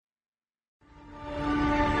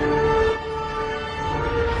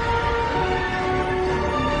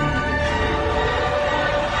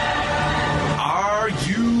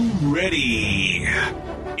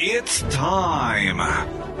It's time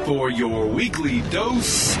for your weekly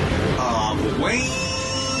dose of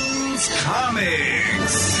Wayne's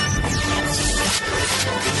Comics.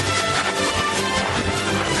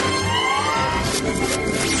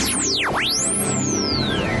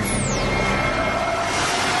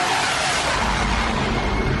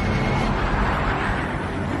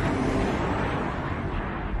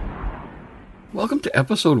 Welcome to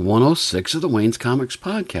episode 106 of the Wayne's Comics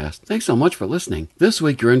podcast. Thanks so much for listening. This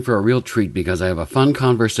week you're in for a real treat because I have a fun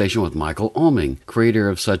conversation with Michael Oeming, creator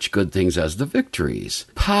of such good things as The Victories,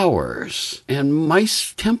 Powers, and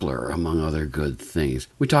Mice Templar, among other good things.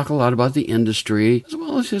 We talk a lot about the industry, as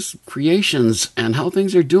well as his creations and how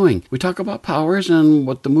things are doing. We talk about Powers and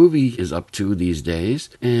what the movie is up to these days,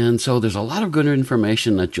 and so there's a lot of good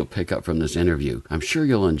information that you'll pick up from this interview. I'm sure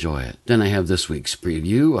you'll enjoy it. Then I have this week's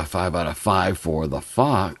preview, a 5 out of 5 for The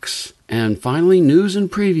Fox. And finally, news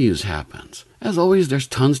and previews happens. As always, there's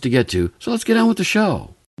tons to get to, so let's get on with the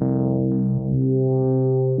show.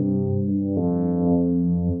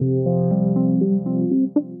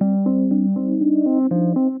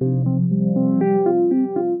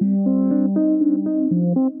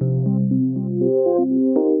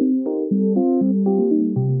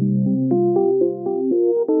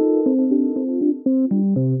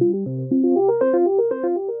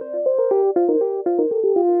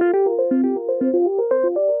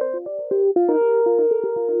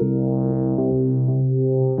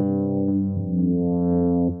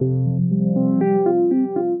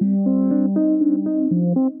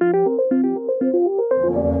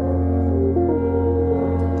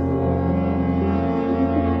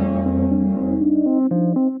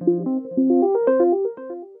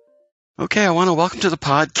 Okay, I want to welcome to the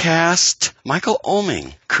podcast Michael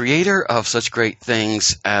Oeming, creator of such great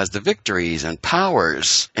things as The Victories and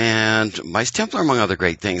Powers and Mice Templar, among other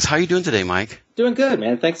great things. How are you doing today, Mike? Doing good,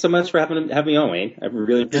 man. Thanks so much for having me on, Wayne. I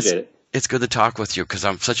really appreciate it. It's good to talk with you because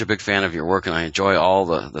I'm such a big fan of your work and I enjoy all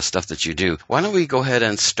the stuff that you do. Why don't we go ahead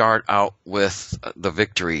and start out with The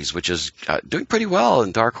Victories, which is doing pretty well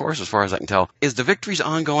in Dark Horse as far as I can tell. Is The Victories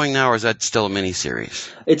ongoing now or is that still a miniseries?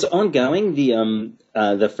 It's ongoing.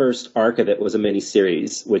 The first arc of it was a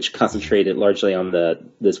miniseries, which concentrated largely on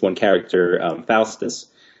this one character, Faustus.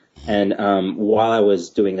 And while I was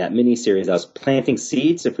doing that miniseries, I was planting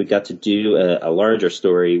seeds if we got to do a larger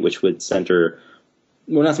story, which would center...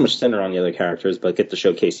 well, not so much center on the other characters, but get to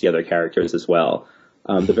showcase the other characters as well.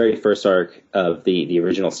 The very first arc of the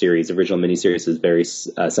original miniseries is very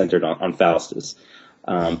centered on Faustus.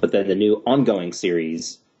 But then the new ongoing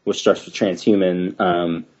series, which starts with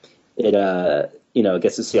Transhuman, it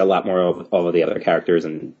gets to see a lot more of all of the other characters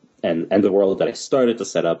and the world that I started to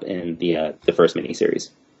set up in the first miniseries.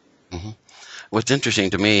 Mm-hmm. What's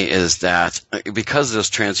interesting to me is that because this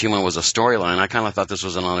Transhuman was a storyline, I kind of thought this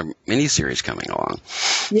was another miniseries coming along.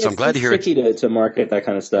 Yeah, so I'm glad to hear it's tricky to market that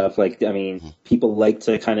kind of stuff. Like, I mean, people like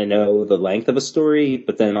to kind of know the length of a story,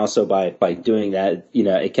 but then also by doing that,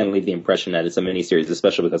 it can leave the impression that it's a miniseries,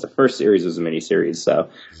 especially because the first series was a miniseries. So,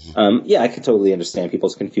 I could totally understand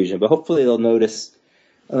people's confusion, but hopefully they'll notice,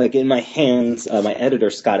 like in my hands, my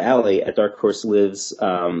editor, Scott Alley at Dark Horse lives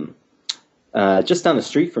just down the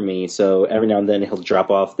street from me, so every now and then he'll drop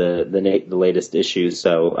off the latest issues.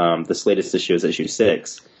 So this latest issue is issue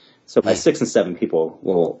 6. So by 6 and 7,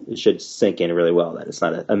 it should sink in really well that it's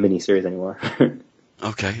not a mini series anymore.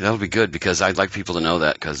 Okay, that'll be good because I'd like people to know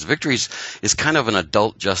that because Victories is kind of an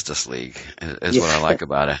adult Justice League is what I like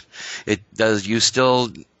about it. It does. You still,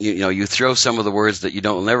 you throw some of the words that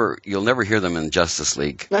you'll never hear them in Justice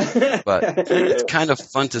League, but it's kind of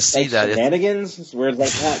fun to see that. Shenanigans, words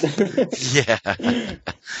like that.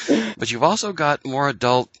 Yeah, but you've also got more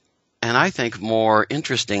adult and I think more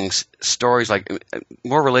interesting stories, like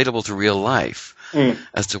more relatable to real life.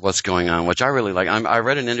 As to what's going on, which I really like. I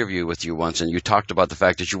read an interview with you once, and you talked about the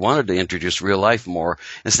fact that you wanted to introduce real life more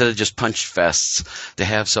instead of just punch fests, to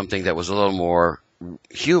have something that was a little more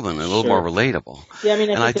human and a little more relatable. Yeah,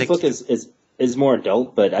 I think the book is more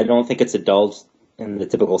adult, but I don't think it's adult in the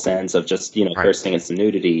typical sense of just cursing and some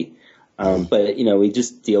nudity. But we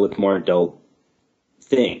just deal with more adult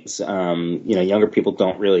things. Younger people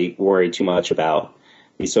don't really worry too much about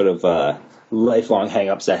these sort of lifelong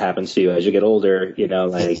hang-ups that happen to you as you get older,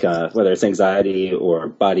 whether it's anxiety or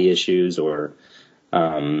body issues or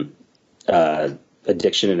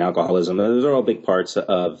addiction and alcoholism. Those are all big parts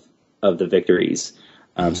of the Victories.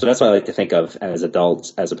 So that's what I like to think of as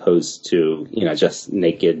adults as opposed to, just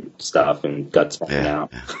naked stuff and guts falling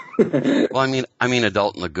out. Well, I mean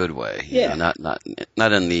adult in a good way. Yeah. Not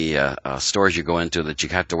in the stores you go into that you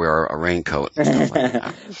have to wear a raincoat and stuff like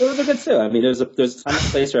that. Those are good too. I mean, there's a time and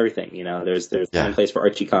a place for everything. You know, there's a time and place for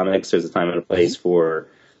Archie comics. There's a time and a place for,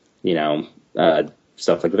 you know,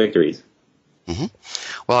 stuff like the Victories. Mm-hmm.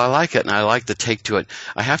 Well, I like it, and I like the take to it.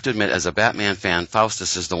 I have to admit, as a Batman fan,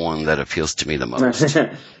 Faustus is the one that appeals to me the most.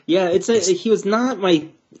 Yeah, he was not my,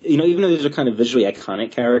 you know, even though these are kind of visually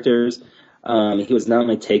iconic characters, he was not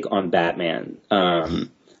my take on Batman.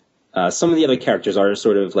 Some of the other characters are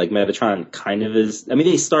sort of like Metatron kind of is, I mean,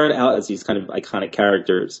 they started out as these kind of iconic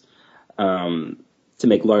characters to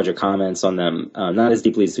make larger comments on them, not as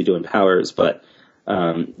deeply as we do in Powers, but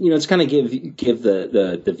you know, it's kind of give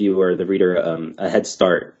the viewer, the reader, a head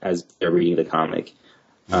start as they're reading the comic.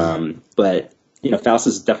 But you know,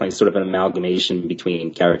 Faustus is definitely sort of an amalgamation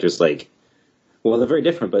between characters like, well, they're very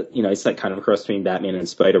different, but you know, it's like kind of a cross between Batman and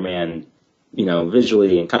Spider-Man, you know,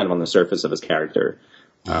 visually and kind of on the surface of his character.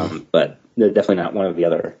 But they're definitely not one or the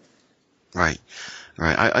other. Right.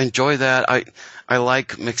 I enjoy that. I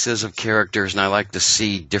like mixes of characters, and I like to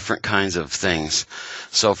see different kinds of things.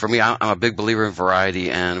 So for me, I'm a big believer in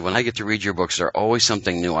variety, and when I get to read your books, there's always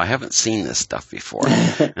something new. I haven't seen this stuff before,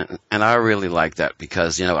 and I really like that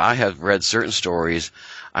because, you know, I have read certain stories.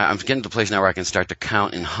 I'm getting to the place now where I can start to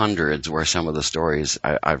count in hundreds where some of the stories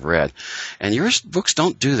I've read. And your books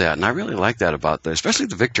don't do that, and I really like that about them, especially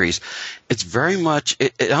the Victories. It's very much,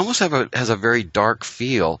 it almost has a very dark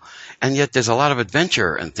feel, and yet there's a lot of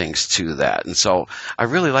adventure and things to that. And so I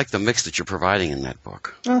really like the mix that you're providing in that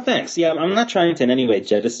book. Oh, thanks. Yeah, I'm not trying to in any way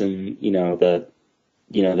jettison, the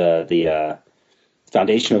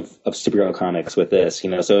foundation of superhero comics with this, you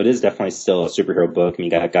know, so it is definitely still a superhero book, and you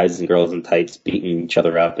got guys and girls in tights beating each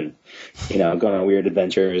other up and, you know, going on weird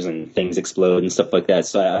adventures and things explode and stuff like that.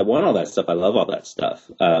 So I want all that stuff. I love all that stuff.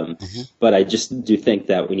 But I just do think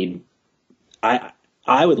that we need,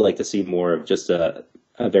 I would like to see more of just a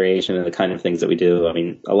variation of the kind of things that we do. I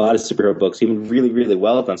mean, a lot of superhero books, even really, really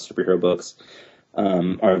well done superhero books,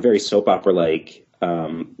 are very soap opera-like,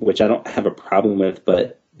 which I don't have a problem with,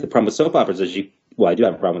 but the problem with soap operas is I do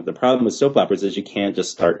have a problem with the problem with soap operas is you can't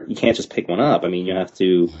just pick one up. I mean, you have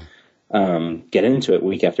to get into it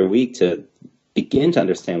week after week to begin to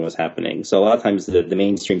understand what's happening. So a lot of times the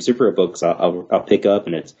mainstream superhero books I'll pick up,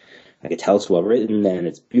 and I can tell it's well written and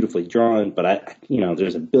it's beautifully drawn, but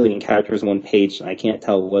there's a billion characters on one page and I can't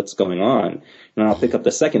tell what's going on. And I'll pick up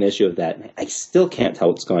the second issue of that and I still can't tell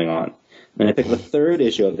what's going on. And I pick up the third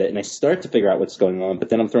issue of it, and I start to figure out what's going on, but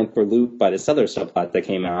then I'm thrown for a loop by this other subplot that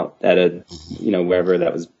came out at wherever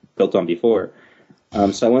that was built on before.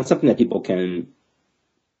 So I want something that people can,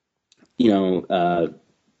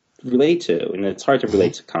 relate to. And it's hard to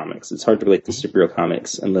relate to comics. It's hard to relate to superhero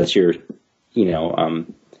comics unless you're,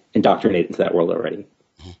 indoctrinated into that world already.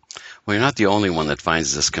 Well, you're not the only one that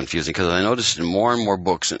finds this confusing, because I noticed in more and more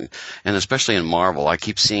books, and especially in Marvel, I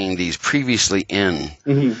keep seeing these previously in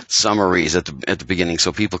summaries at the beginning,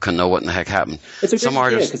 so people can know what in the heck happened. It's a good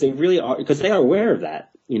idea, because they really are, because they are aware of that.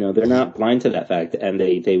 You know, they're not blind to that fact, and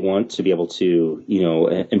they want to be able to,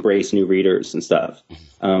 embrace new readers and stuff.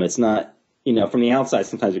 It's not, from the outside,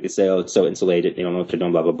 sometimes we could say, oh, it's so insulated, they don't know what they're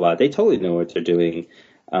doing, blah, blah, blah. They totally know what they're doing,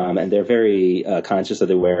 and they're very conscious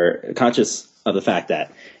of the fact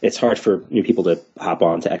that it's hard for new people to hop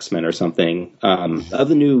on to X-Men or something. Of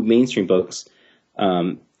the new mainstream books,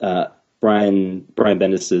 Brian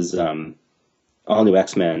Bendis's All New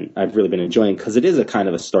X-Men, I've really been enjoying, because it is a kind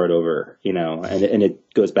of a start over, and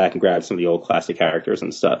it goes back and grabs some of the old classic characters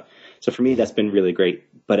and stuff. So for me, that's been really great.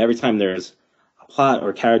 But every time there's a plot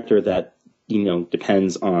or character that,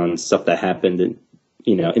 depends on stuff that happened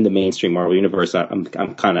in the mainstream Marvel universe, I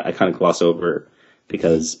kind of gloss over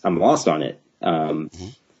because I'm lost on it. And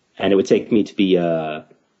it would take me to be a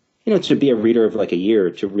reader of like a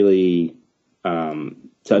year to really, to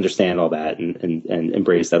understand all that and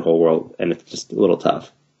embrace that whole world. And it's just a little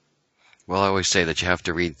tough. Well, I always say that you have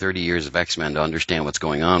to read 30 years of X-Men to understand what's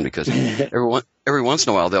going on, because every once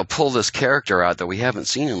in a while they'll pull this character out that we haven't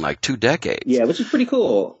seen in like 2 decades. Yeah, which is pretty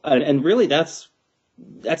cool. And really that's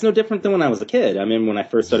no different than when I was a kid. I mean, when I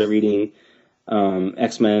first started reading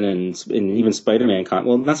X-Men and even Spider-Man.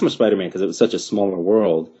 Well, not so much Spider-Man because it was such a smaller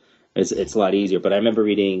world. It's a lot easier. But I remember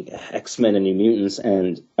reading X-Men and New Mutants,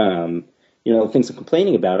 and things I'm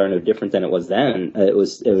complaining about are no different than it was then. It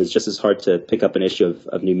was just as hard to pick up an issue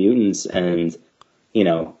of New Mutants and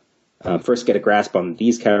first get a grasp on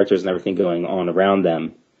these characters and everything going on around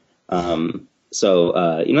them. So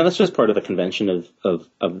that's just part of the convention of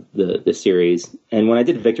the series. And when I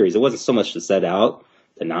did Victories, it wasn't so much to set out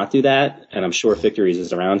to not do that, and I'm sure Victories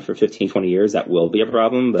is around for 15, 20 years. That will be a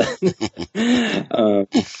problem, but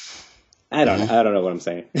I don't know what I'm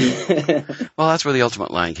saying. Well, that's where the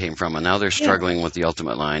Ultimate Line came from, and now they're struggling with the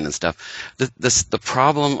Ultimate Line and stuff. The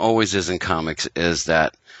problem always is in comics is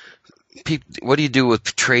that what do you do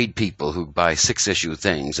with trade people who buy 6-issue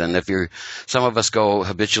things? And if some of us go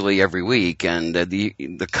habitually every week, and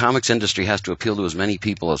the comics industry has to appeal to as many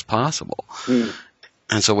people as possible. Mm.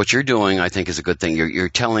 And so what you're doing, I think, is a good thing. You're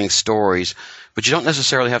telling stories, but you don't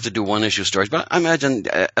necessarily have to do 1-issue stories. But I imagine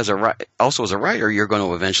as a writer, you're going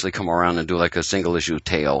to eventually come around and do like a single-issue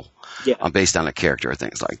tale based on a character or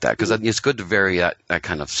things like that. Because it's good to vary that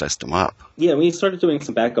kind of system up. Yeah, we started doing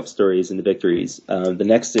some backup stories in the Victories. The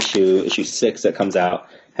next issue 6 that comes out,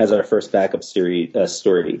 has our first backup story. And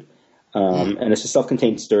it's a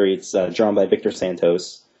self-contained story. It's drawn by Victor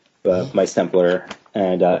Santos, Mice Templar,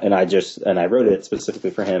 and I wrote it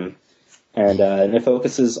specifically for him. And it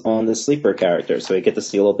focuses on the Sleeper character, so we get to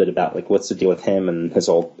see a little bit about like what's the deal with him and his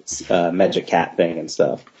whole magic cat thing and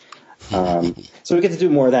stuff. So we get to do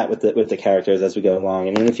more of that with the characters as we go along,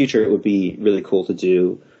 and in the future it would be really cool to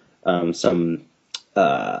do some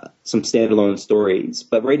standalone stories.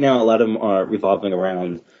 But right now a lot of them are revolving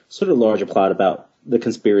around sort of larger plot about the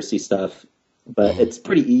conspiracy stuff. But it's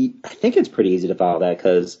I think it's pretty easy to follow that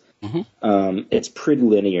because it's pretty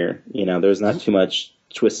linear. You know, there's not too much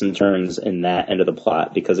twists and turns in that end of the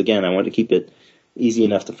plot because, again, I want to keep it easy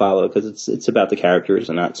enough to follow because it's about the characters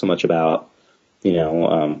and not so much about,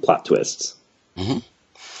 plot twists. Mm-hmm.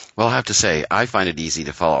 Well, I have to say, I find it easy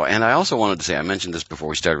to follow. And I also wanted to say, I mentioned this before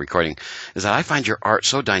we started recording, is that I find your art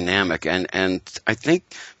so dynamic. And I think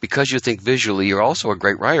because you think visually, you're also a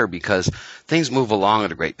great writer because things move along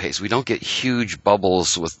at a great pace. We don't get huge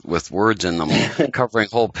bubbles with words in them covering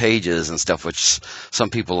whole pages and stuff, which some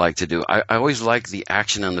people like to do. I always like the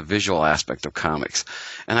action and the visual aspect of comics.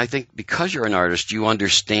 And I think because you're an artist, you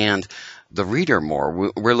understand the reader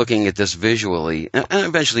more. We're looking at this visually, and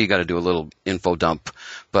eventually you got to do a little info dump,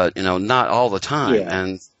 but not all the time. Yeah.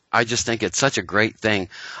 And I just think it's such a great thing.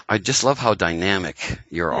 I just love how dynamic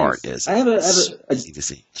your art is. I have a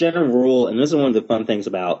general rule, and this is one of the fun things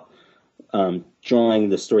about drawing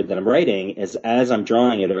the story that I'm writing is as I'm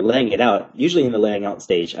drawing it or laying it out, usually in the laying out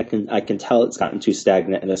stage, I can tell it's gotten too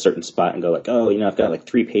stagnant in a certain spot and go like, I've got like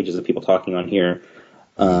 3 pages of people talking on here.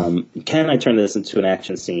 Can I turn this into an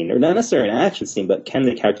action scene? Or not necessarily an action scene, but can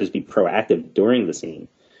the characters be proactive during the scene?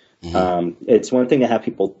 Mm-hmm. It's one thing to have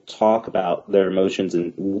people talk about their emotions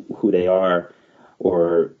and who they are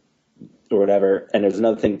or whatever, and there's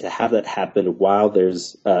another thing to have that happen while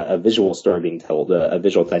there's a visual story being told, a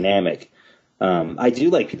visual dynamic. I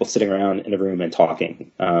do like people sitting around in a room and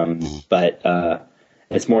talking, but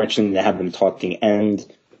it's more interesting to have them talking and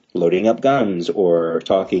loading up guns or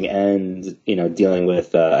talking and, dealing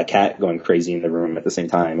with a cat going crazy in the room at the same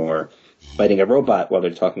time or fighting a robot while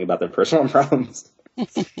they're talking about their personal problems.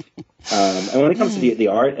 And when it comes to the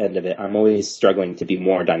art end of it, I'm always struggling to be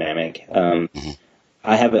more dynamic.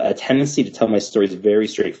 I have a tendency to tell my stories very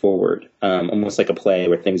straightforward, almost like a play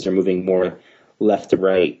where things are moving more left to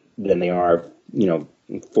right than they are,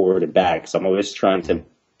 forward and back. So I'm always trying to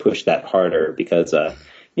push that harder because,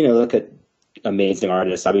 look at amazing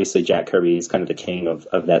artists. Obviously, Jack Kirby is kind of the king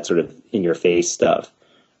of that sort of in-your-face stuff.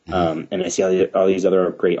 And I see all these other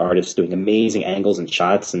great artists doing amazing angles and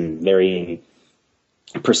shots and varying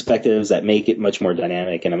perspectives that make it much more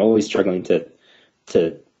dynamic. And I'm always struggling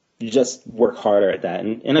to just work harder at that.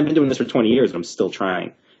 And I've been doing this for 20 years, and I'm still trying.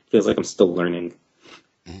 It feels like I'm still learning.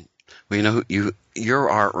 Well, your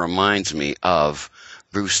art reminds me of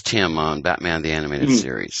Bruce Timm on Batman the Animated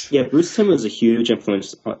Series. Yeah, Bruce Timm was a huge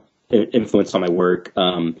influence on my work.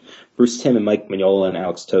 Bruce Timm and Mike Mignola and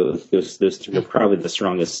Alex Toth, those 3 are probably the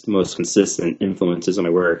strongest, most consistent influences on my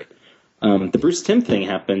work. The Bruce Timm thing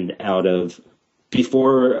happened out of,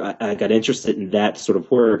 before I got interested in that sort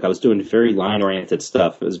of work, I was doing very line-oriented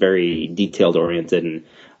stuff. It was very detailed-oriented, and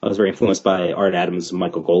I was very influenced by Art Adams and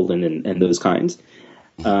Michael Golden and those kinds.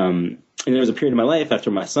 And there was a period in my life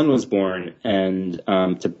after my son was born, and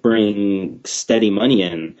to bring steady money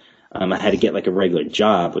in, I had to get like a regular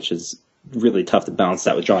job, which is really tough to balance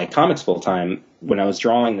that with drawing comics full time when I was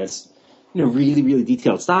drawing this, really, really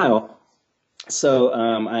detailed style. So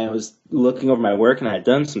I was looking over my work and I had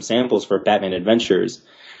done some samples for Batman Adventures.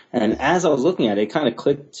 And as I was looking at it, it kind of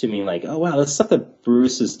clicked to me like, oh, wow, the stuff that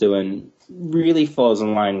Bruce is doing really falls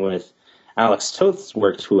in line with Alex Toth's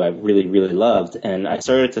work, who I really, really loved. And I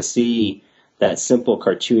started to see that simple,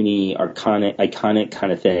 cartoony, iconic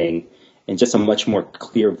kind of thing in just a much more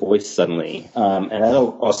clear voice suddenly. And that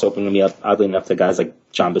also opened me up, oddly enough, to guys like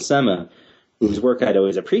John Buscema, whose work I'd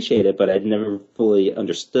always appreciated, but I'd never fully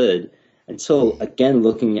understood until, again,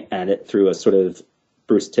 looking at it through a sort of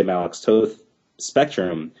Bruce Timm, Alex Toth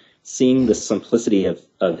spectrum, seeing the simplicity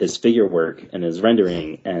of his figure work and his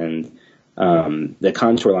rendering and the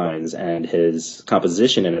contour lines and his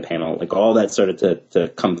composition in a panel, like all that started to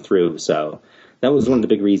come through. So that was one of the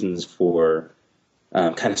big reasons for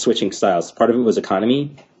kind of switching styles. Part of it was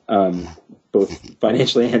economy, both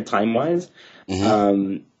financially and time-wise.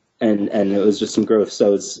 And it was just some growth.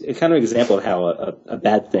 So it's kind of an example of how a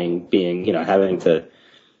bad thing being, having to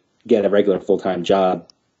get a regular full-time job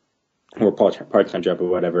or part-time job or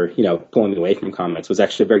whatever, pulling me away from comics was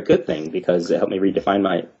actually a very good thing because it helped me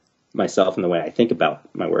redefine myself and the way I think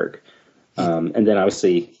about my work. And then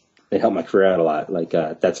obviously it helped my career out a lot. Like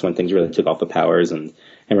that's when things really took off, the Powers and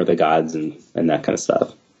Hammer of the Gods and that kind of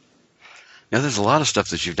stuff. Yeah, there's a lot of stuff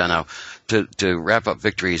that you've done now. To wrap up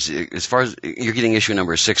Victories, as far as you're getting issue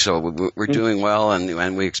number 6, so we're doing well,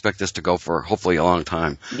 and we expect this to go for hopefully a long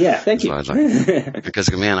time. Yeah, thank you.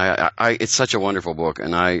 Because man, I it's such a wonderful book,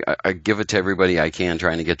 and I give it to everybody I can,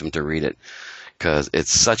 trying to get them to read it, because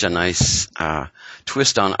it's such a nice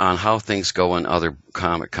twist on how things go in other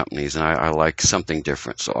comic companies, and I like something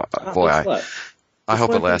different. So I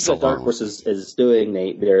hope it lasts a long. Dark Horse is doing,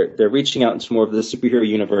 they're reaching out into more of the superhero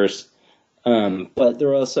universe. But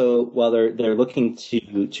they're also, while they're looking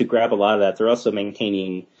to grab a lot of that, they're also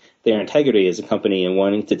maintaining their integrity as a company and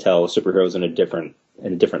wanting to tell superheroes in a different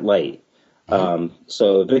light.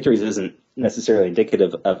 So Victories isn't necessarily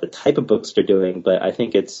indicative of the type of books they're doing, but I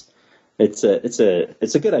think it's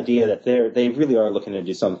a good idea that they really are looking to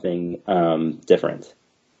do something different.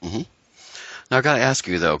 Mm-hmm. Now I got to ask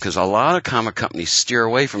you though, because a lot of comic companies steer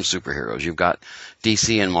away from superheroes. You've got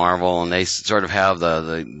DC and Marvel, and they sort of have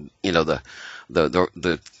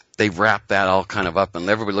they wrap that all kind of up, and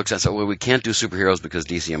everybody looks at it and says, well, we can't do superheroes because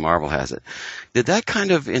DC and Marvel has it. Did that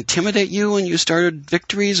kind of intimidate you when you started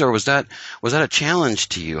Victories, or was that a challenge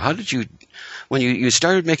to you? How did you, when you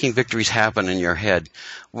started making Victories happen in your head,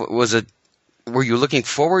 were you looking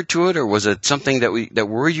forward to it, or was it something that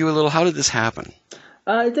worried you a little? How did this happen?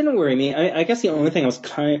 It didn't worry me. I guess the only thing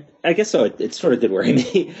it sort of did worry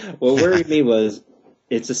me. What worried me was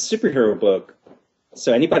it's a superhero book,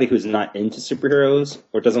 so anybody who's not into superheroes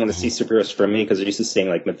or doesn't want to see superheroes from me because they're used to seeing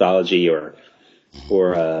like mythology or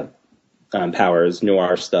powers,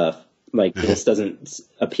 noir stuff, like this doesn't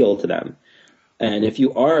appeal to them. And if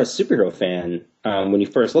you are a superhero fan, when you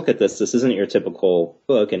first look at this isn't your typical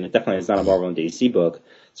book, and it definitely is not a Marvel and DC book,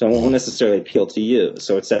 so it won't necessarily appeal to you.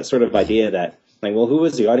 So it's that sort of idea that, like, well, who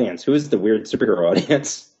is the audience? Who is the weird superhero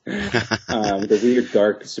audience? The weird,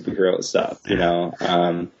 dark superhero stuff,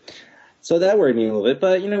 So that worried me a little bit,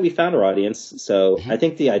 but, we found our audience. So I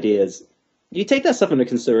think the idea is you take that stuff into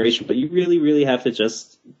consideration, but you really, really have to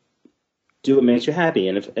just do what makes you happy.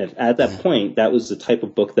 And if at that point, that was the type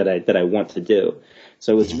of book that I want to do.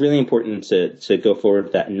 So it's really important to go forward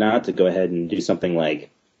with that and not to go ahead and do something like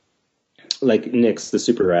nix the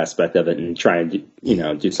superhero aspect of it and try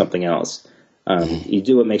and do something else. You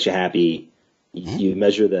do what makes you happy. You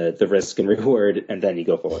measure the risk and reward, and then you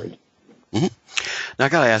go forward. Mm-hmm. Now I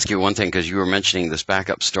got to ask you one thing, because you were mentioning this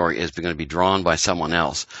backup story is going to be drawn by someone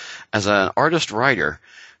else. As an artist-writer,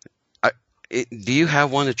 do you have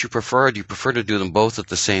one that you prefer, or do you prefer to do them both at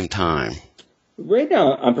the same time? Right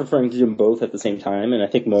now, I'm preferring to do them both at the same time, and I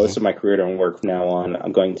think most of my career and work from now on,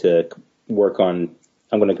 I'm going to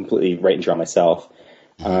completely write and draw myself.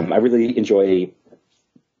 I really enjoy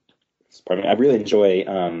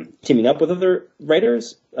teaming up with other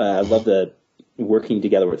writers. I love the working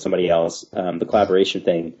together with somebody else, the collaboration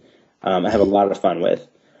thing. I have a lot of fun with.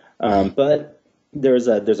 But there's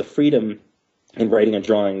a freedom in writing and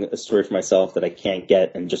drawing a story for myself that I can't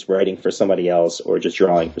get in just writing for somebody else or just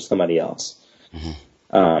drawing for somebody else.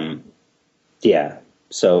 Yeah.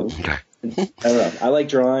 So I don't know. I like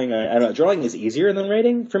drawing. I don't know. Drawing is easier than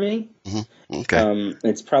writing for me. Okay.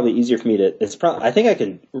 It's probably easier for me I think I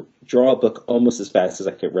can draw a book almost as fast as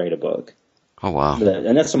I could write a book. Oh, wow.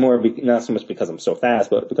 And that's not so much because I'm so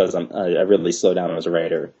fast, but because I really slow down as a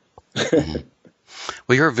writer.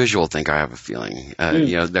 Well, you're a visual thinker, I have a feeling.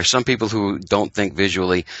 There's some people who don't think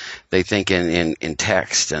visually. They think in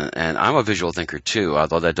text. And I'm a visual thinker, too,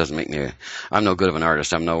 although that doesn't make me I'm no good of an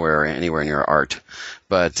artist. I'm anywhere near art.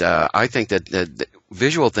 But I think that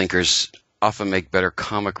visual thinkers often make better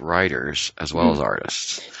comic writers as well as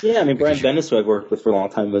artists. Yeah, I mean, Brian Bendis, who I've worked with for a long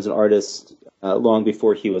time, was an artist long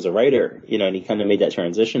before he was a writer, and he kind of made that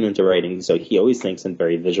transition into writing, so he always thinks in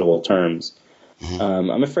very visual terms.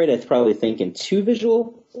 I'm afraid I probably think in too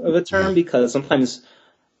visual of a term, because sometimes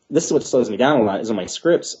this is what slows me down a lot, is on my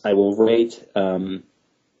scripts, I will write I'll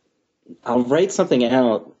write something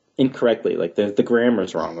out incorrectly. Like the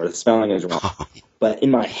grammar's wrong or the spelling is wrong. But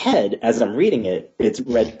in my head, as I'm reading it, it's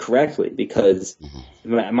read correctly because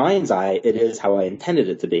in my mind's eye, it is how I intended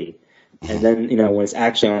it to be. And then, when it's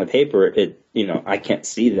actually on the paper, I can't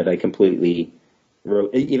see that I completely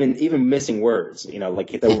wrote, even missing words,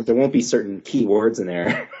 like there won't be certain key words in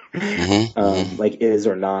there, like is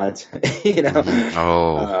or not, like an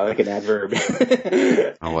adverb.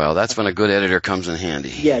 Oh, well, that's when a good editor comes in handy.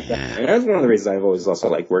 Yeah, definitely. And that's one of the reasons I've always also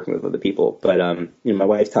liked working with other people. But, my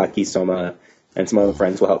wife, Taki Soma, and some other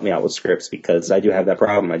friends will help me out with scripts because I do have that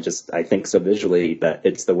problem. I think so visually that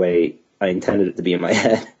it's the way I intended it to be in my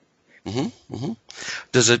head. How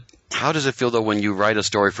does it feel though when you write a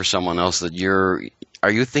story for someone else that are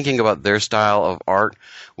you thinking about their style of art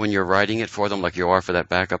when you're writing it for them like you are for that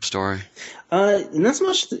backup story? Not so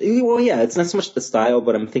much. Well, yeah, it's not so much the style,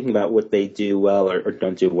 but I'm thinking about what they do well or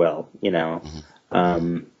don't do well. When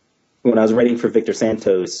I was writing for Victor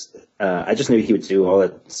Santos, I just knew he would do all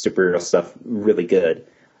that superhero stuff really good.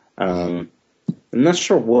 I'm not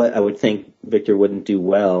sure what I would think Victor wouldn't do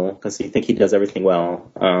well because I think he does everything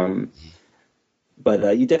well.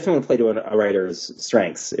 But you definitely play to a writer's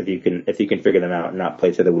strengths if you can figure them out and not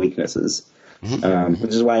play to the weaknesses.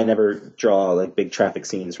 Which is why I never draw like big traffic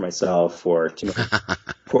scenes for myself or too many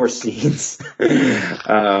poor scenes.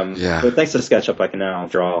 But thanks to SketchUp, I can now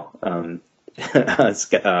draw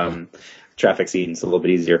traffic scenes a little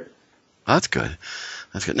bit easier. That's good.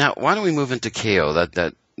 Now, why don't we move into KO?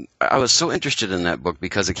 That I was so interested in that book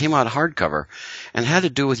because it came out hardcover and had to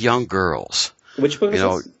do with young girls. Which book is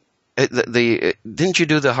this? Didn't you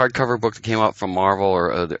do the hardcover book that came out from Marvel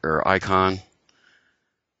or Icon?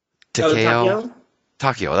 Takeo?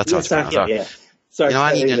 Takeo, that's how it's pronounced. Yeah. Sorry,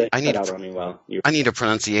 I need a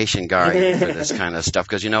pronunciation guide for this kind of stuff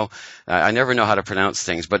because I never know how to pronounce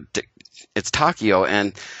things, but it's Takeo,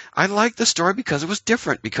 and I liked the story because it was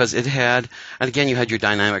different, because it had, and again, you had your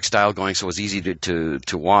dynamic style going, so it was easy to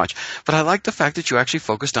watch. But I liked the fact that you actually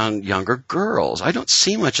focused on younger girls. I don't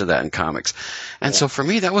see much of that in comics, and so for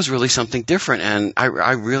me, that was really something different, and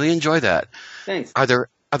I really enjoy that. Thanks. Are there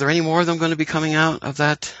any more of them going to be coming out of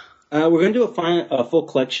that? We're going to do a full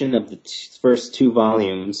collection of the first 2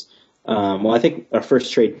 volumes. I think our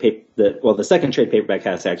first the second trade paperback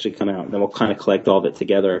has to actually come out, and then we'll kind of collect all of it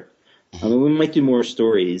together. We might do more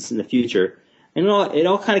stories in the future. And it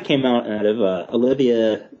all kind of came out of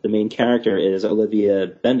Olivia. The main character is Olivia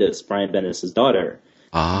Bendis, Brian Bendis' daughter.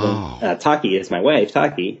 Oh. Taki is my wife,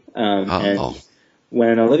 Taki. And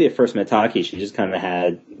when Olivia first met Taki, she just kind of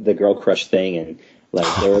had the girl crush thing, and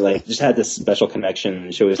they were just had this special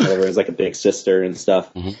connection. She always thought of her as like a big sister and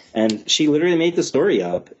stuff. And she literally made the story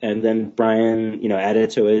up, and then Brian, added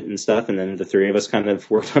to it and stuff, and then the 3 of us kind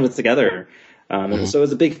of worked on it together. And so it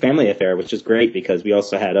was a big family affair, which is great because we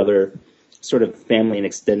also had other sort of family and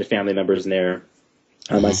extended family members in there.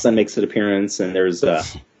 My son makes an appearance, and there's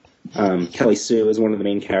Kelly Sue is one of the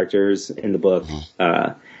main characters in the book.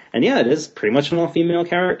 And yeah, it is pretty much an all-female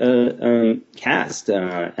cast.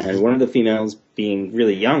 And one of the females being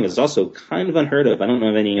really young is also kind of unheard of. I don't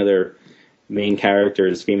know of any other main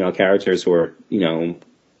characters, female characters who are, 10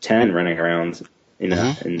 running around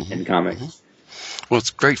in comics. Well,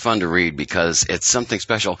 it's great fun to read because it's something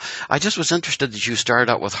special. I just was interested that you started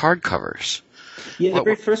out with hardcovers. Yeah, the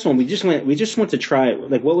very first one, we just want to try it.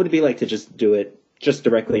 Like, what would it be like to just do it just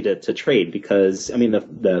directly to trade? Because, I mean,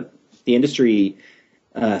 the industry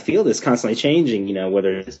field is constantly changing,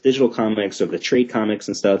 whether it's digital comics or the trade comics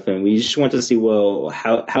and stuff. And we just want to see, well,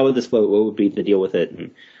 how would this float? What would be the deal with it?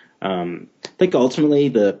 And I think ultimately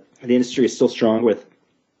the industry is still strong with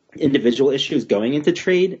individual issues going into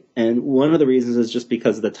trade, and one of the reasons is just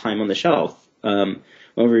because of the time on the shelf. When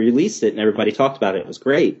we released it and everybody talked about it, it was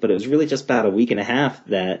great, but it was really just about a week and a half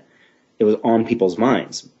that it was on people's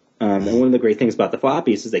minds. And one of the great things about the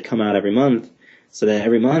floppies is they come out every month, so that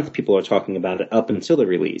every month people are talking about it up until the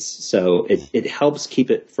release. So it helps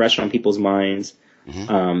keep it fresh on people's minds,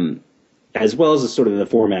 as well as sort of the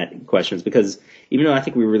format questions, because even though I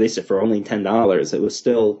think we released it for only $10, it was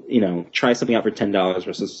still, try something out for $10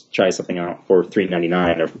 versus try something out for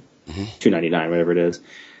 $3.99 or $2.99, whatever it is.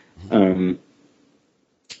 So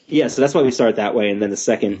that's why we started that way, and then the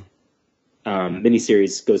second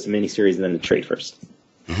miniseries goes to miniseries and then the trade first.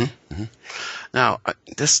 Now,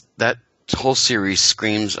 that whole series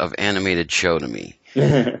screams of animated show to me.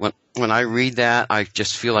 When I read that, I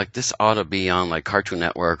just feel like this ought to be on like Cartoon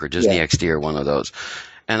Network or Disney XD or one of those.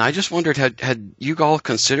 And I just wondered, had you all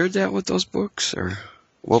considered that with those books, or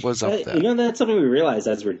what was up with that? That's something we realized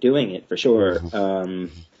as we're doing it, for sure. And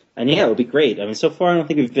yeah, it would be great. I mean, so far I don't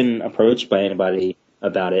think we've been approached by anybody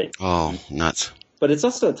about it. Oh, nuts. But it's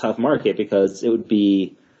also a tough market because it would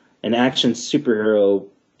be, an action superhero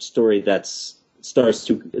story that stars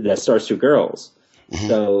two girls. Mm-hmm.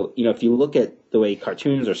 So, if you look at the way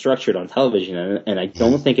cartoons are structured on television, and I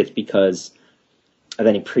don't think it's because of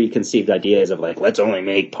any preconceived ideas of like, let's only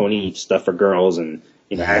make pony stuff for girls and,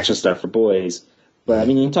 action stuff for boys. But I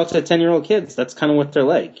mean, you talk to 10-year-old kids, that's kind of what they're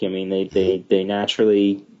like. I mean, they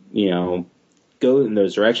naturally, go in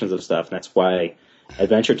those directions of stuff. And that's why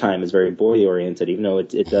Adventure Time is very boy oriented, even though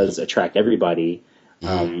it does attract everybody.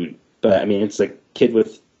 But I mean, it's a kid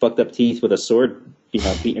with fucked up teeth with a sword,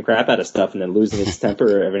 beating the crap out of stuff and then losing its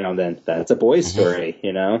temper every now and then. That's a boy's story,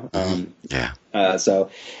 So,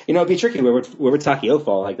 it'd be tricky. Where would Takeo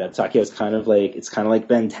fall like that? Takeo is kind of like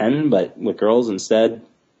Ben 10, but with girls instead,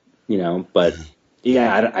 but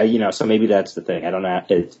yeah, so maybe that's the thing. I don't know.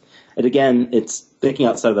 It's thinking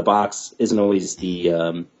outside of the box isn't always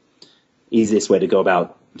the easiest way to go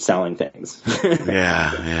about selling things.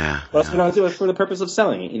 Yeah. But also, we don't do it for the purpose of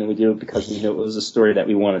selling it. We do it because we knew it was a story that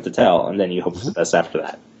we wanted to tell, and then you hope for the best after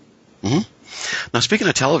that. Mm-hmm. Now, speaking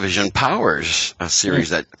of television, Powers, a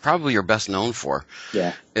series that probably you're best known for,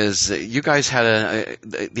 is you guys had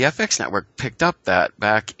the FX network picked up that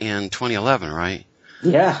back in 2011, right?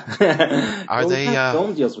 Yeah. Are they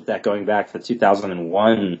film deals with that going back to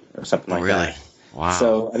 2001 or something like that? Really? Wow.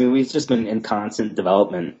 So, I mean, we've just been in constant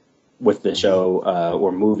development with the show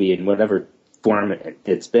or movie in whatever form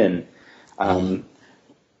it's been. And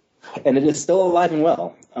it is still alive and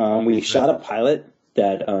well. We shot a pilot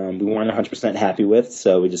that we weren't 100% happy with,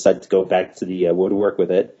 so we decided to go back to the woodwork with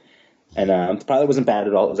it. And the pilot wasn't bad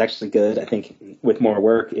at all. It was actually good. I think with more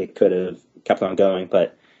work, it could have kept on going,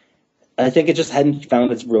 but I think it just hadn't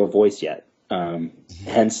found its real voice yet.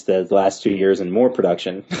 Hence the last 2 years and more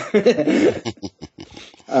production.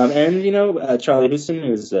 And Charlie Houston,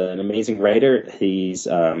 who's an amazing writer, he's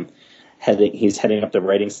heading up the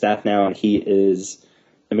writing staff now, and he is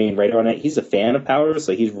the main writer on it. He's a fan of Powers,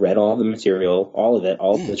 so he's read all the material, all of it,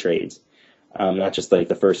 all of the trades, not just like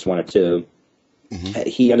the first one or two. Mm-hmm.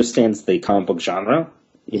 He understands the comic book genre.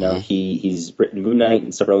 He's written Moon Knight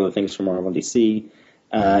and several other things from Marvel and DC.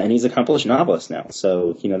 And he's an accomplished novelist now.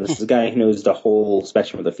 So, this is a guy who knows the whole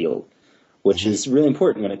spectrum of the field, which is really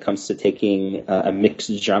important when it comes to taking a mixed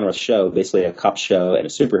genre show, basically a cop show and a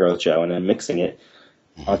superhero show, and then mixing it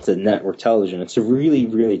onto network television. It's a really,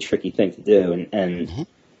 really tricky thing to do. And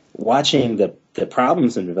watching the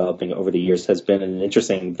problems in developing over the years has been an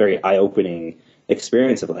interesting, very eye-opening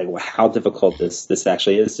experience of like how difficult this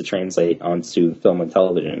actually is to translate onto film and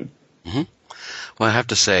television. Mm-hmm. Well, I have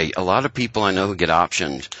to say, a lot of people I know who get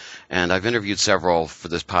optioned, and I've interviewed several for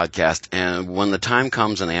this podcast, and when the time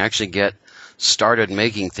comes and they actually get started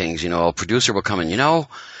making things, a producer will come in,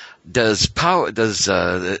 does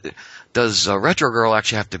Retro Girl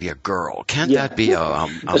actually have to be a girl? Can't that be a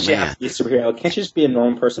man? Be a superhero? Can't she just be a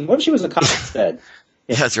normal person? What if she was a cop instead?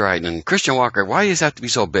 Yeah, that's right. And Christian Walker, why does he have to be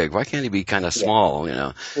so big? Why can't he be kind of small,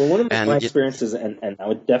 Well, one of my experiences, and I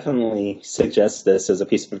would definitely suggest this as a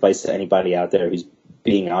piece of advice to anybody out there who's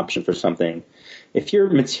being optioned for something. If your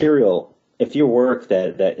work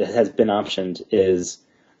that has been optioned is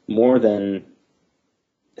more than,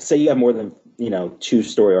 say you have more than, 2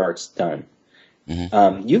 story arcs done,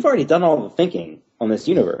 you've already done all the thinking on this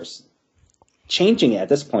universe. Changing it at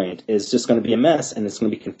this point is just going to be a mess, and it's going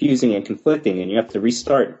to be confusing and conflicting, and you have to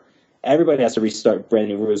restart. Everybody has to restart brand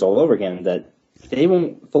new rules all over again that they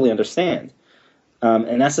won't fully understand.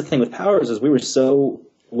 And that's the thing with Powers is we were so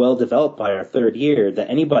well developed by our 3rd year that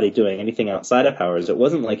anybody doing anything outside of Powers, it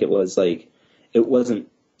wasn't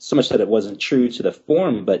so much that it wasn't true to the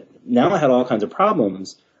form, but now I had all kinds of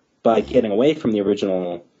problems by getting away from the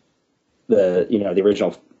original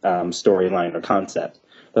storyline or concept.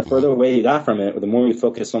 The further away you got from it, the more you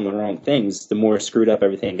focused on the wrong things, the more screwed up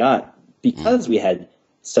everything got because we had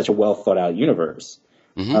such a well thought out universe.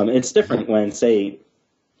 It's different when, say,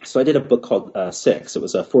 so I did a book called Six. It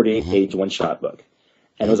was a 48-page one-shot book,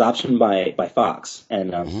 and it was optioned by Fox,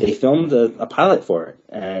 and they filmed a pilot for it,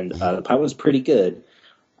 and the pilot was pretty good.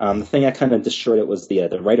 The thing that kind of destroyed it was the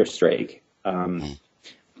writer's strike.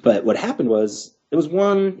 But what happened was it was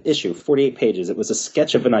one issue, 48 pages. It was a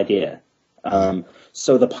sketch of an idea.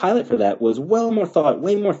 So the pilot for that was way more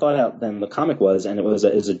thought out than the comic was, and it was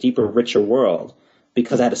a deeper, richer world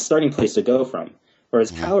because I had a starting place to go from. Whereas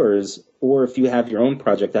Powers, or if you have your own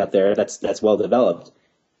project out there that's well developed,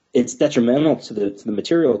 it's detrimental to the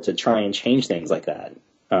material to try and change things like that,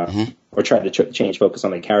 or try to change focus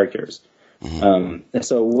on the characters. And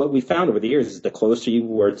so what we found over the years is the closer you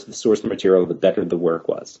were to the source material, the better the work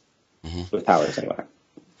was with Powers anyway.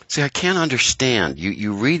 See, I can't understand.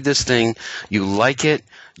 You read this thing, you like it,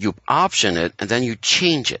 you option it, and then you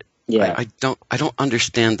change it. Yeah. I don't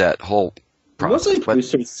understand that whole process. Mostly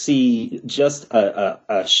producers see just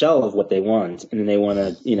a shell of what they want, and then they want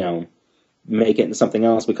to, make it into something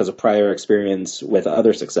else because of prior experience with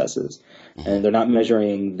other successes. And they're not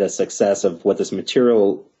measuring the success of what this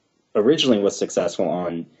material originally was successful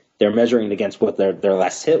on. They're measuring it against what their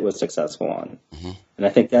last hit was successful on. And I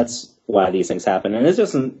think that's why these things happen. And it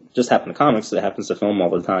doesn't just happen to comics, it happens to film all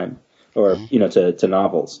the time, or, to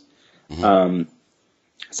novels. So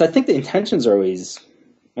I think the intentions are always,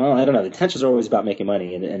 well, I don't know, the intentions are always about making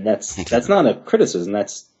money, and that's not a criticism.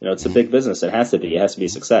 That's, it's a big business. It has to be a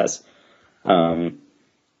success.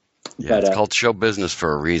 It's called show business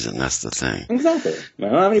for a reason. That's the thing. Exactly. I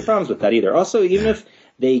don't have any problems with that either. Also, even if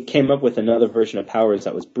they came up with another version of Powers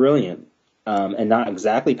that was brilliant, and not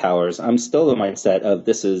exactly Powers, I'm still the mindset of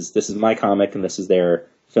this is my comic and this is their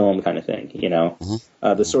film kind of thing.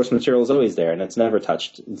 The source material is always there, and it's never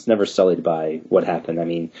touched. It's never sullied by what happened. I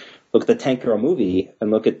mean, look at the Tank Girl movie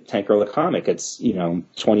and look at Tank Girl the comic. It's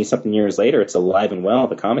 20-something years later. It's alive and well.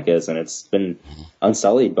 The comic is, and it's been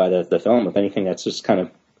unsullied by the film. If anything, that's just kind of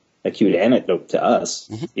a cute anecdote to us.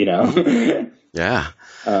 Yeah.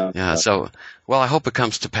 So, well, I hope it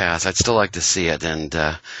comes to pass. I'd still like to see it. And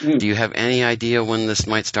do you have any idea when this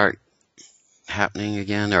might start happening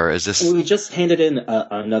again, or is this? We just handed in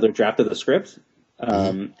another draft of the script,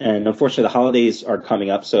 and unfortunately, the holidays are coming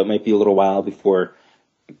up, so it might be a little while before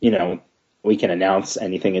we can announce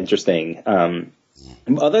anything interesting.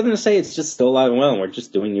 Other than to say, it's just still alive and well, and we're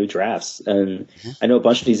just doing new drafts. And I know a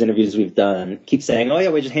bunch of these interviews we've done keep saying, "Oh yeah,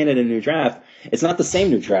 we just handed in a new draft." It's not the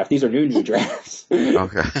same new draft; these are new drafts.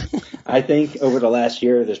 Okay. I think over the last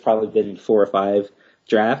year, there's probably been 4 or 5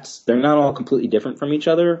 drafts. They're not all completely different from each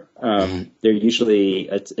other. They're usually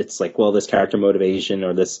it's like, well, this character motivation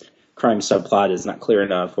or this crime subplot is not clear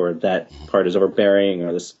enough, or that part is overbearing,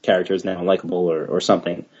 or this character is now unlikable, or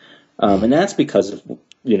something. And that's because of,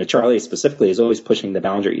 Charlie specifically is always pushing the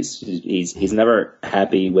boundaries. He's never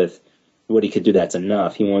happy with what he could do that's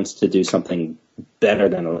enough. He wants to do something better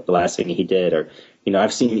than the last thing he did, or he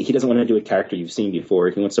doesn't want to do a character you've seen before.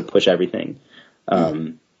 He wants to push everything.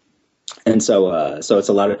 And so it's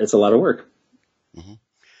a lot of work.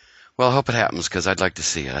 Well, I hope it happens, because I'd like to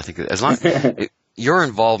see it. I think as long as your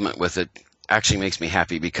involvement with it actually makes me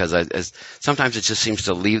happy, because sometimes it just seems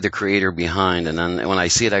to leave the creator behind, and then when I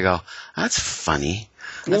see it, I go, "That's funny."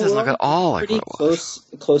 That doesn't look at all like what it was.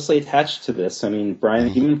 Closely attached to this. I mean, Brian,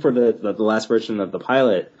 even for the last version of the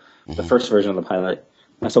pilot, the first version of the pilot.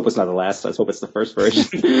 Let's hope it's not the last. Let's hope it's the first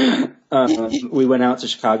version. We went out to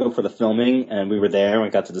Chicago for the filming, and we were there, and we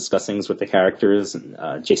got to discuss things with the characters.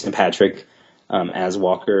 And Jason Patrick, as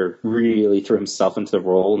Walker, really threw himself into the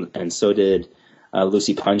role, and so did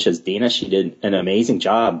Lucy Punch as Dina. She did an amazing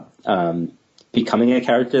job becoming a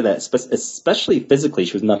character that, especially physically,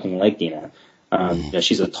 she was nothing like Dina.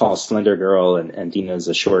 She's a tall, slender girl, and Dina's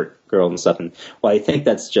a short girl and stuff. And well, I think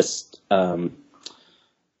that's just a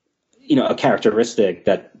characteristic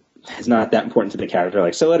that is not that important to the character.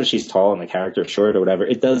 Like, so what if she's tall and the character is short or whatever?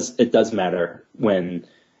 It does matter when,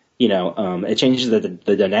 it changes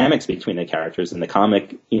the dynamics between the characters. In the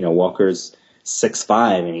comic, Walker's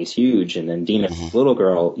 6'5" and he's huge, and then Dina's a little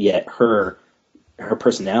girl, yet her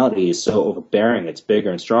personality is so overbearing. It's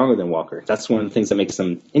bigger and stronger than Walker. That's one of the things that makes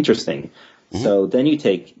them interesting. So then you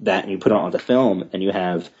take that and you put it onto film, and you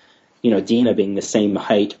have, Dina being the same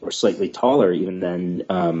height or slightly taller even than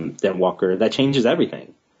Walker. That changes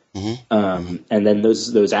everything. And then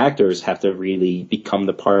those actors have to really become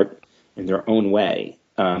the part in their own way.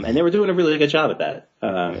 And they were doing a really good job at that.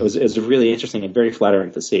 It was really interesting and very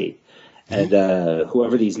flattering to see. And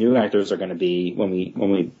whoever these new actors are going to be when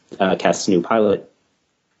we cast a new pilot,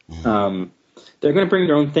 they're going to bring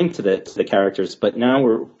their own thing to the characters. But now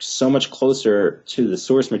we're so much closer to the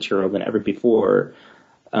source material than ever before.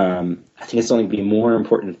 I think it's only be more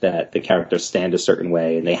important that the characters stand a certain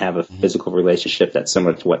way and they have a physical relationship that's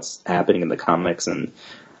similar to what's happening in the comics. And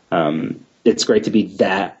it's great to be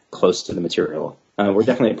that close to the material. We're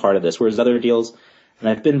definitely a part of this. Whereas other deals, and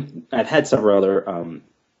I've had several other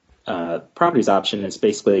properties option. It's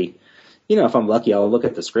basically, if I'm lucky, I'll look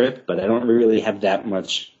at the script, but I don't really have that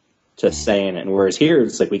much to say in it. And whereas here,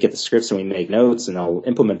 it's like we get the scripts and we make notes, and I'll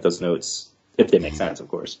implement those notes if they make sense, of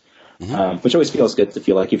course. Which always feels good to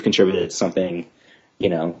feel like you've contributed to something,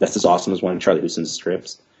 that's as awesome as one of Charlie Houston's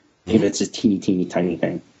scripts. Even if it's a teeny tiny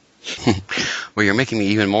thing. Well, you're making me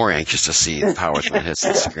even more anxious to see Powers when it hits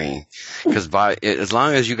the screen. Because as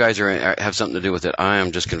long as you guys have something to do with it, I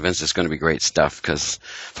am just convinced it's going to be great stuff. Because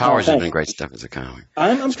Powers has been great stuff as a comic.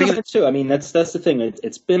 I'm confident too. I mean, that's the thing.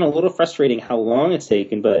 It's been a little frustrating how long it's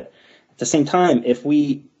taken, but at the same time, if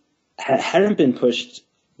we hadn't been pushed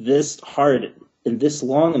this hard and this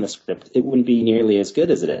long in the script, it wouldn't be nearly as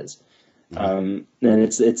good as it is. And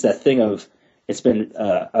it's that thing of, it's been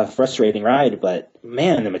a frustrating ride, but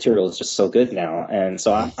man, the material is just so good now. And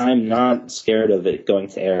so I'm not scared of it going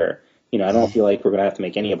to air. You know, I don't feel like we're going to have to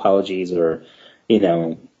make any apologies or, you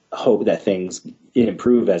know, hope that things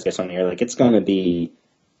improve as it gets on the air. Like, it's going to be,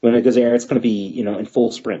 when it goes to air, it's going to be, you know, in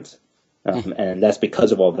full sprint. And that's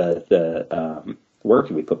because of all the work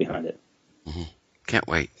we put behind it. Mm-hmm. Can't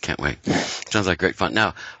wait. Sounds like great fun.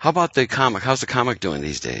 Now, how about the comic? How's the comic doing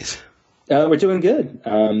these days? We're doing good.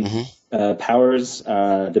 Powers,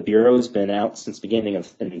 the Bureau has been out since the beginning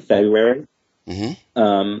in February.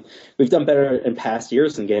 We've done better in past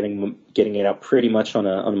years than getting it out pretty much on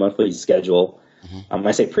a monthly schedule.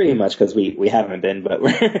 I say pretty much because we haven't been, but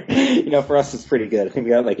we're, you know, for us it's pretty good. I think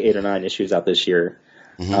we got like 8 or 9 issues out this year.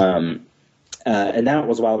 And that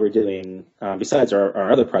was while we were doing, besides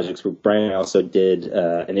our other projects, where Brian also did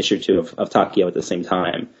an issue or two of Takio at the same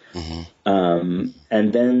time.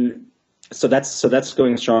 And then, so that's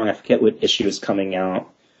going strong. I forget what issue is coming out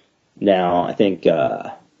now. I think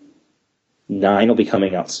 9 will be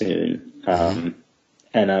coming out soon. And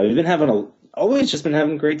we've been always just been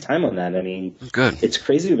having a great time on that. I mean, good. It's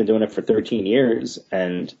crazy. We've been doing it for 13 years,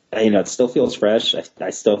 and you know, it still feels fresh. I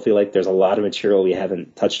still feel like there's a lot of material we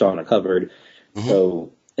haven't touched on or covered.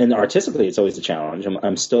 So, and artistically, it's always a challenge.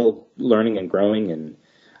 I'm still learning and growing and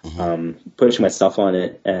pushing myself on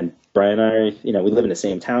it. And Brian and I, you know, we live in the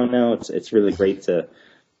same town now. It's really great to,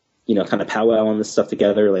 you know, kind of powwow on this stuff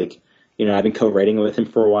together. Like, you know, I've been co-writing with him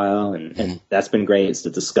for a while, and that's been great. It's the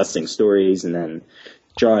discussing stories and then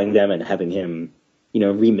drawing them and having him, you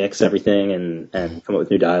know, remix everything and come up with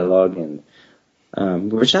new dialogue. And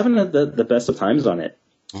we're just having the best of times on it.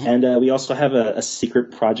 And we also have a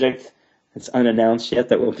secret project that's unannounced yet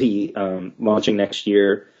that will be launching next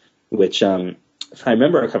year, which, if I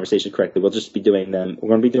remember our conversation correctly, we'll just be doing them. We're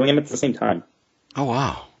going to be doing them at the same time. Oh,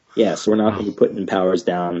 wow. Yeah, so we're not going to be putting Powers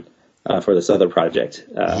down for this other project,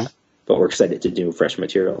 but we're excited to do fresh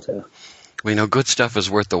material too. We know good stuff is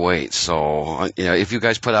worth the wait. So, you know, if you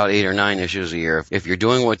guys put out 8 or 9 issues a year, if you're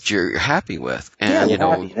doing what you're happy with, and yeah, you know,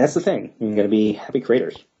 happy. That's the thing. You're going to be happy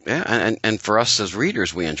creators. Yeah, and for us as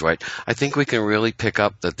readers, we enjoy it. I think we can really pick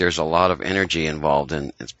up that there's a lot of energy involved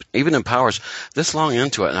in, even in Powers, this long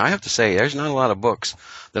into it. And I have to say, there's not a lot of books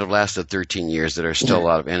that have lasted 13 years that are still a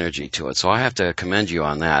lot of energy to it. So I have to commend you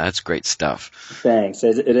on that. That's great stuff. Thanks.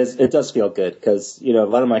 It does feel good because, you know, a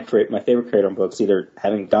lot of my favorite creator books either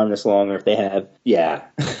haven't gone this long or if they have, yeah.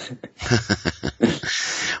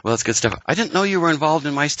 Well, that's good stuff. I didn't know you were involved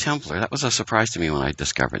in Mice Templar. That was a surprise to me when I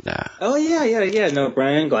discovered that. Oh, yeah. No,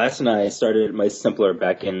 Brian Glass and I started Mice Templar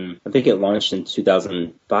back in, I think it launched in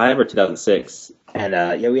 2005 or 2006. And,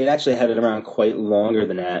 yeah, we had actually had it around quite longer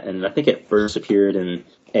than that. And I think it first appeared in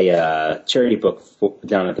a charity book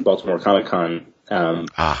down at the Baltimore Comic Con,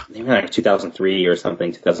 maybe like 2003 or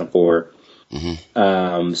something, 2004.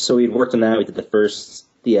 So we'd worked on that. We did the first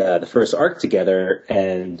arc together,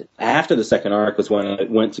 and after the second arc was when I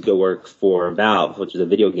went to go work for Valve, which is a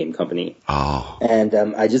video game company. And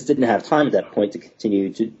I just didn't have time at that point to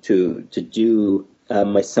continue to do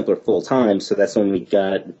Mice Templar full time. So that's when we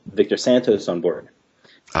got Victor Santos on board.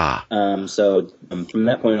 So from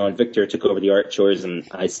that point on, Victor took over the art chores, and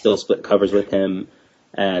I still split covers with him.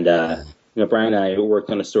 And you know, Brian and I worked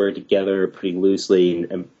on a story together pretty loosely,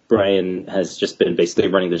 and Brian has just been basically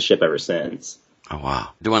running the ship ever since. Oh, wow.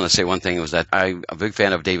 I do want to say one thing was that I'm a big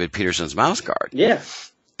fan of David Peterson's Mouse Guard. Yeah.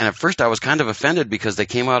 And at first I was kind of offended because they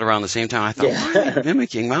came out around the same time. I thought, why are they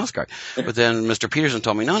mimicking Mouse Guard? But then Mr. Peterson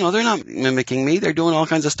told me, no, they're not mimicking me. They're doing all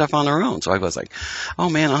kinds of stuff on their own. So I was like, oh,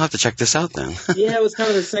 man, I'll have to check this out then. Yeah, it was kind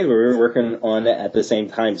of the same. We were working on it at the same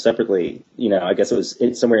time separately. You know, I guess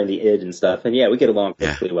it's somewhere in the id and stuff. And, yeah, we get along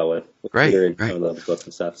pretty well with Peter and some of the books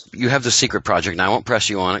and stuff. You have the secret project. Now, I won't press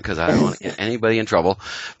you on it because I don't want to get anybody in trouble.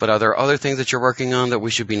 But are there other things that you're working on that we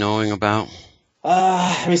should be knowing about?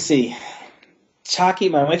 Let me see.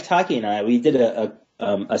 My wife Taki and I, we did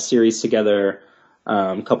a series together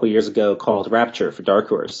a couple years ago called Rapture for Dark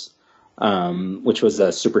Horse, which was a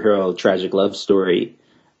superhero tragic love story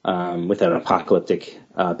with an apocalyptic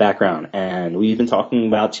background. And we've been talking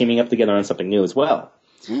about teaming up together on something new as well.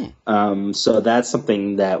 So that's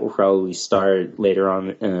something that we'll probably start later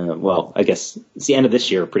on. Well, I guess it's the end of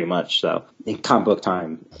this year pretty much. So in comic book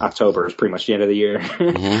time, October is pretty much the end of the year.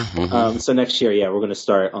 So next year, yeah, we're going to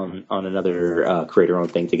start on another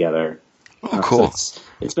creator-owned thing together. Oh, cool. So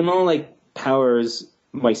it's been all like Powers,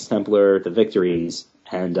 Mice Templar, the Victories,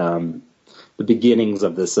 and the beginnings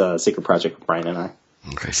of this secret project with Brian and I.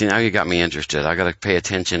 Okay, see, now you got me interested. I got to pay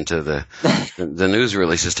attention to the news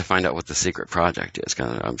releases to find out what the secret project is.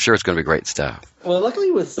 I'm sure it's going to be great stuff. Well, luckily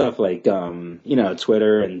with stuff like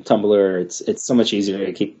Twitter and Tumblr, it's so much easier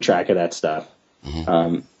to keep track of that stuff.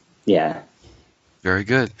 Mm-hmm. Yeah. Very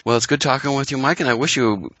good. Well, it's good talking with you, Mike, and I wish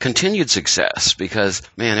you continued success because,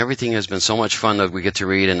 man, everything has been so much fun that we get to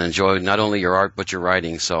read and enjoy not only your art but your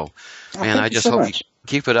writing. So, man, I just hope you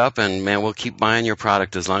keep it up, and, man, we'll keep buying your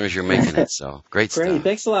product as long as you're making it. So, great stuff. Great.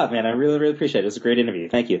 Thanks a lot, man. I really, really appreciate it. It was a great interview.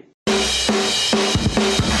 Thank you.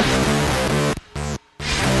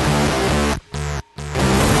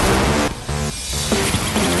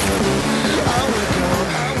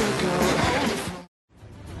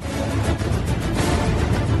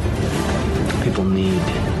 People need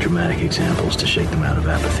dramatic examples to shake them out of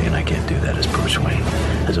apathy, and I can't do that as Bruce Wayne.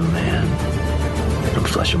 As a man, from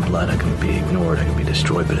flesh and blood, I can be ignored, I can be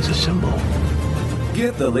destroyed, but as a symbol.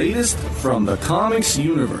 Get the latest from the comics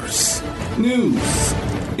universe. News,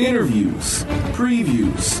 interviews,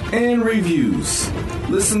 previews, and reviews.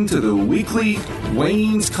 Listen to the weekly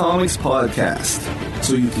Wayne's Comics podcast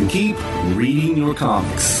so you can keep reading your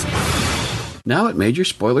comics. Now at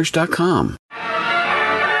MajorSpoilers.com.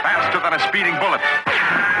 Faster than a speeding bullet.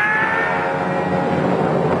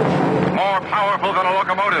 More powerful than a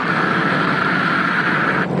locomotive.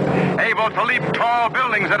 Able to leap tall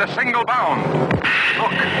buildings at a single bound.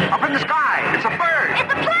 Look, up in the sky. It's a bird.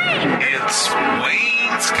 It's a plane. It's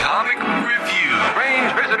Wayne's Comic Review.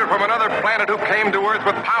 Strange visitor from another planet who came to Earth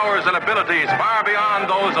with powers and abilities far beyond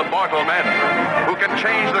those of mortal men. Who can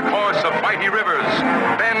change the course of mighty rivers,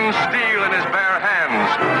 bend steel in his bare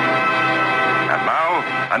hands. And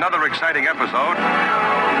now, another exciting episode.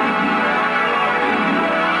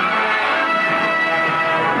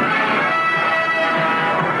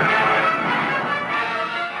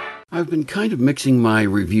 I've been kind of mixing my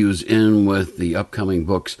reviews in with the upcoming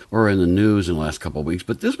books or in the news in the last couple of weeks,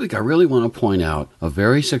 but this week I really want to point out a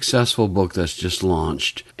very successful book that's just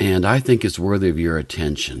launched, and I think it's worthy of your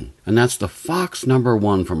attention. And that's the Fox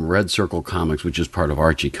 #1 from Red Circle Comics, which is part of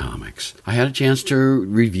Archie Comics. I had a chance to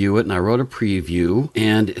review it, and I wrote a preview,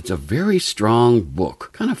 and it's a very strong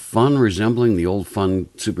book. Kind of fun, resembling the old fun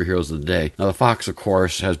superheroes of the day. Now, the Fox, of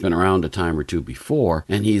course, has been around a time or two before,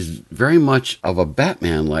 and he's very much of a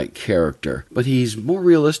Batman-like character. But he's more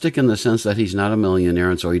realistic in the sense that he's not a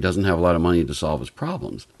millionaire, and so he doesn't have a lot of money to solve his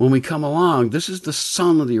problems. When we come along, this is the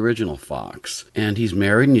son of the original Fox, and he's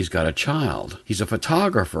married and he's got a child. He's a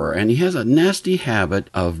photographer, and he has a nasty habit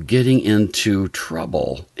of getting into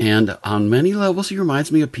trouble. And on many levels, he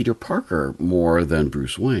reminds me of Peter Parker more than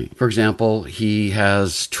Bruce Wayne. For example, he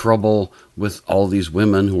has trouble with all these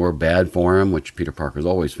women who are bad for him, which Peter Parker's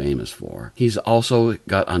always famous for. He's also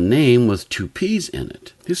got a name with 2 P's in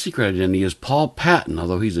it. His secret identity is Paul Patton,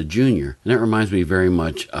 although he's a junior, and that reminds me very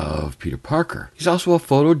much of Peter Parker. He's also a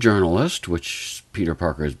photojournalist, which Peter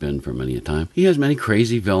Parker has been for many a time. He has many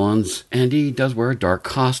crazy villains, and he does wear a dark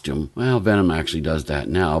costume. Well, Venom actually does that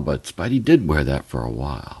now, but Spidey did wear that for a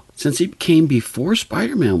while. Since he came before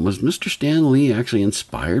Spider-Man, was Mr. Stan Lee actually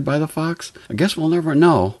inspired by the Fox? I guess we'll never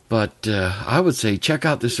know, but I would say check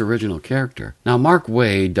out this original character. Now, Mark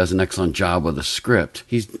Waid does an excellent job with the script.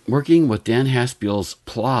 He's working with Dan Haspel's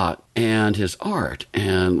plot and his art,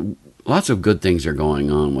 and lots of good things are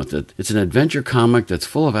going on with it. It's an adventure comic that's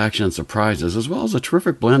full of action and surprises, as well as a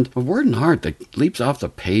terrific blend of word and art that leaps off the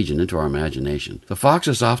page and into our imagination. The Fox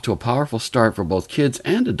is off to a powerful start for both kids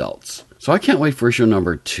and adults. So I can't wait for issue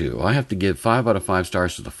number 2. I have to give 5 out of 5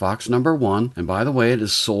 stars to the Fox #1. And by the way, it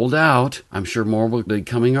is sold out. I'm sure more will be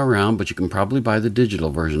coming around, but you can probably buy the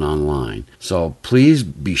digital version online. So please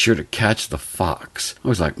be sure to catch the Fox. I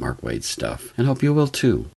always like Mark Waid's stuff, and hope you will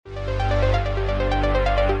too.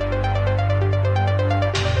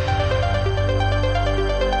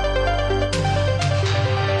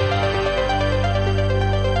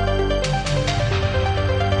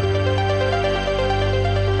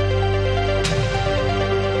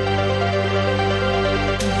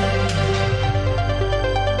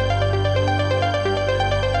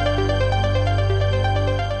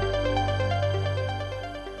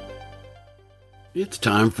 It's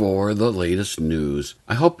time for the latest news.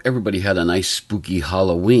 I hope everybody had a nice spooky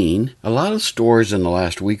Halloween. A lot of stores in the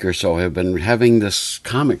last week or so have been having this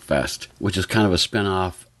Comic Fest, which is kind of a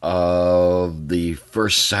spin-off of the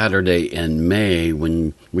first Saturday in May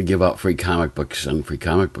when we give out free comic books on Free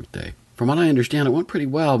Comic Book Day. From what I understand, it went pretty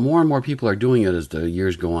well. More and more people are doing it as the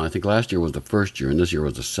years go on. I think last year was the first year and this year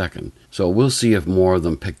was the second. So we'll see if more of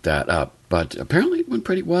them pick that up. But apparently it went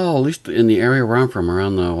pretty well, at least in the area where I'm from,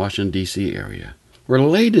 around the Washington, D.C. area.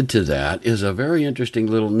 Related to that is a very interesting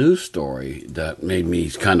little news story that made me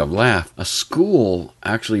kind of laugh. A school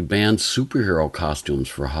actually banned superhero costumes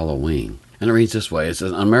for Halloween. And it reads this way. It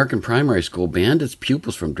says, an American primary school banned its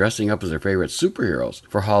pupils from dressing up as their favorite superheroes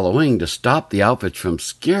for Halloween to stop the outfits from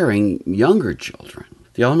scaring younger children.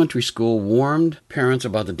 The elementary school warned parents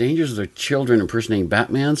about the dangers of their children impersonating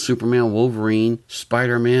Batman, Superman, Wolverine,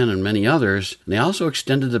 Spider-Man, and many others. And they also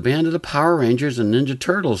extended the ban to the Power Rangers and Ninja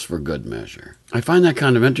Turtles for good measure. I find that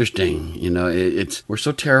kind of interesting. You know, we're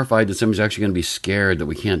so terrified that somebody's actually going to be scared that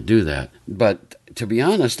we can't do that. But to be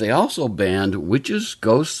honest, they also banned witches,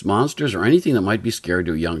 ghosts, monsters, or anything that might be scary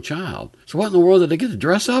to a young child. So what in the world did they get to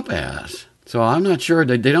dress up as? So I'm not sure.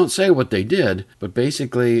 They don't say what they did, but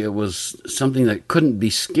basically it was something that couldn't be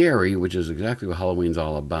scary, which is exactly what Halloween's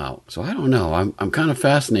all about. So I don't know. I'm kind of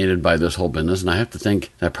fascinated by this whole business, and I have to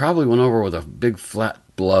think that probably went over with a big flat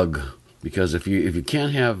plug. Because if you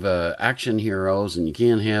can't have action heroes and you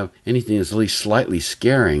can't have anything that's at least slightly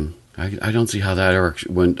scaring, I don't see how that ever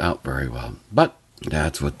went out very well. But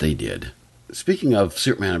that's what they did. Speaking of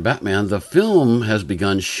Superman and Batman, the film has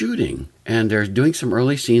begun shooting, and they're doing some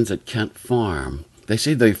early scenes at Kent Farm. They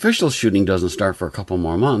say the official shooting doesn't start for a couple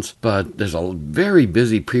more months, but there's a very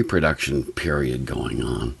busy pre-production period going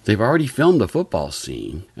on. They've already filmed the football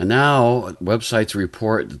scene, and now websites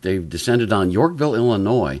report that they've descended on Yorkville,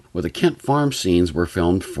 Illinois, where the Kent Farm scenes were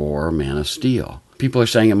filmed for Man of Steel. People are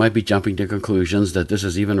saying it might be jumping to conclusions that this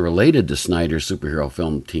is even related to Snyder's superhero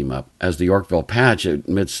film team-up, as the Yorkville Patch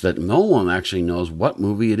admits that no one actually knows what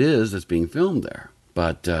movie it is that's being filmed there.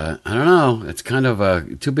 But I don't know, it's kind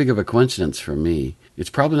of too big of a coincidence for me.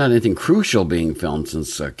 It's probably not anything crucial being filmed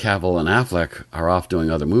since Cavill and Affleck are off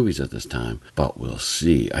doing other movies at this time. But we'll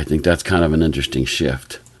see. I think that's kind of an interesting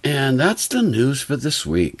shift. And that's the news for this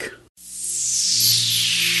week.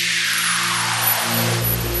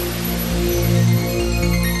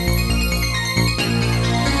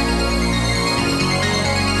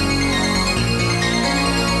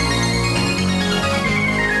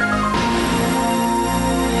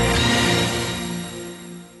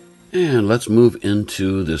 And let's move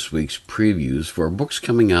into this week's previews for books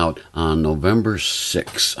coming out on November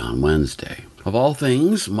 6th, on Wednesday. Of all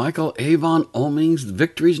things, Michael Avon Oeming's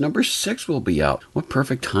Victories number 6 will be out. What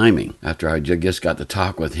perfect timing after I just got to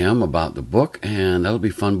talk with him about the book, and that'll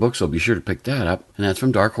be fun book, so be sure to pick that up. And that's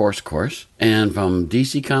from Dark Horse, of course. And from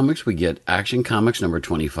DC Comics, we get Action Comics number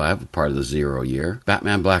 25, part of the 0 year.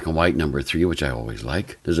 Batman Black and White number 3, which I always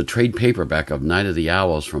like. There's a trade paperback of Night of the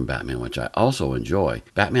Owls from Batman, which I also enjoy.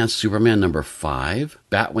 Batman Superman number 5.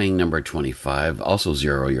 Batwing number 25, also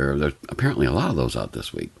 0 year. There's apparently a lot of those out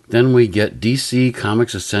this week. Then we get DC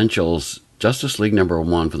Comics Essentials Justice League number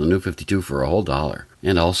 1 for the New 52 for a whole $1.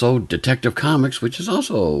 And also Detective Comics, which is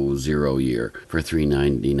also 0 year for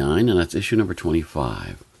 $3.99, and that's issue number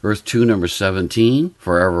 25. Earth 2 number 17,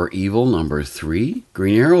 Forever Evil number 3,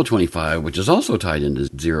 Green Arrow 25, which is also tied into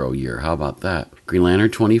 0 year. How about that? Green Lantern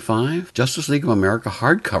 25, Justice League of America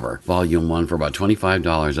hardcover, volume 1 for about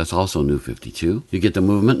 $25. That's also New 52. You get The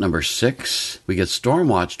Movement number 6. We get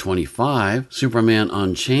Stormwatch 25, Superman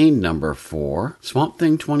Unchained number 4, Swamp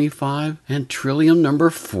Thing 25, and Trillium number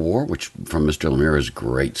 4, which from Mr. Lemire is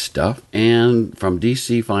great stuff. And from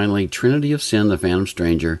DC, finally, Trinity of Sin, The Phantom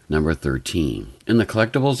Stranger number 13. In the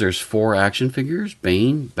collectibles, there's 4 action figures,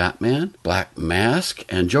 Bane, Batman, Black Mask,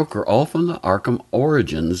 and Joker, all from the Arkham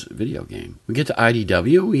Origins video game. We get to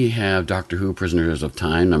IDW, we have Doctor Who Prisoners of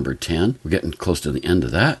Time, number 10. We're getting close to the end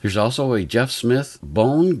of that. There's also a Jeff Smith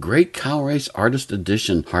Bone Great Cow Race Artist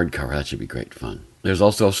Edition hardcover. That should be great fun. There's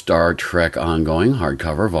also Star Trek Ongoing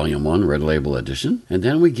hardcover, Volume 1, Red Label Edition. And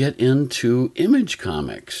then we get into Image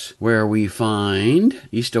Comics, where we find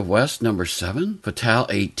East of West number 7, Fatale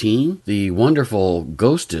 18, the wonderful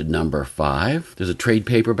Ghosted number 5. There's a trade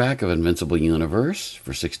paperback of Invincible Universe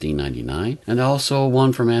for $16.99, and also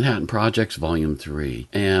one for Manhattan Projects, Volume 3.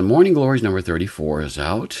 And Morning Glories number 34 is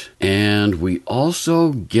out. And we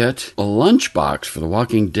also get a lunchbox for The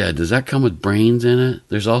Walking Dead. Does that come with brains in it?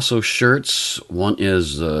 There's also shirts. One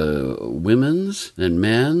is women's, then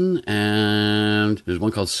men, and there's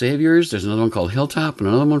one called Saviors, there's another one called Hilltop, and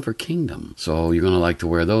another one for Kingdom. So you're going to like to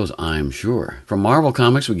wear those, I'm sure. From Marvel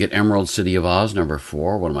Comics, we get Emerald City of Oz, number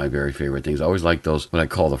 4, one of my very favorite things. I always like those, what I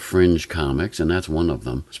call the fringe comics, and that's one of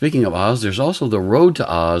them. Speaking of Oz, there's also the Road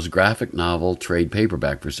to Oz graphic novel trade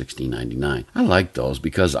paperback for $16.99. I like those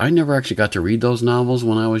because I never actually got to read those novels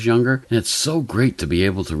when I was younger, and it's so great to be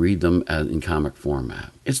able to read them in comic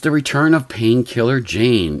format. It's the return of Painkiller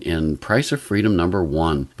Jane in Price of Freedom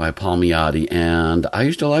 #1 by Palmiotti, and I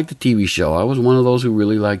used to like the TV show. I was one of those who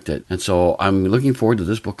really liked it, and so I'm looking forward to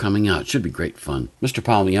this book coming out. It should be great fun. Mr.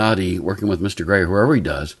 Palmiotti, working with Mr. Gray, whoever he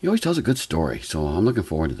does, he always tells a good story, so I'm looking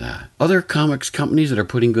forward to that. Other comics companies that are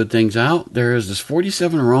putting good things out, there is this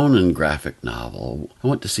 47 Ronin graphic novel. I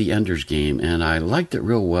went to see Ender's Game, and I liked it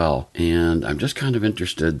real well, and I'm just kind of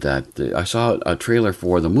interested that I saw a trailer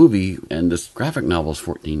for the movie, and this graphic novel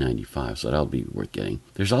is $14.95, so that'll be worth getting.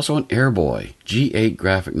 There's also an Airboy G8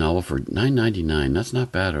 graphic novel for $9.99. That's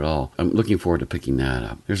not bad at all. I'm looking forward to picking that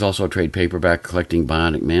up. There's also a trade paperback collecting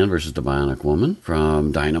Bionic Man versus the Bionic Woman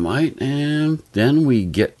from Dynamite, and then we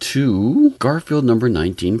get to Garfield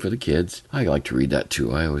 #19 for the kids. I like to read that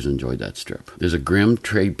too. I always enjoyed that strip. There's a Grimm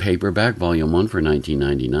trade paperback Volume 1 for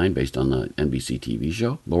 $19.99 based on the NBC TV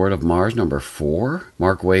show. Lord of Mars #4.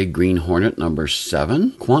 Mark Waid Green Hornet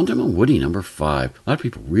 #7. Quantum and Woody #5. A lot of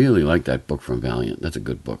people really like that book from Valiant. That's a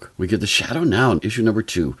good book. We get The Shadow Now, issue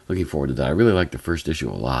 #2. Looking forward to that. I really like the first issue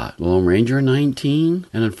a lot. Lone Ranger 19.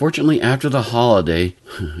 And unfortunately, after the holiday,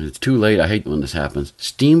 it's too late. I hate when this happens.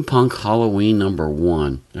 Steampunk Halloween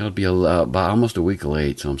 #1. That'll be about almost a week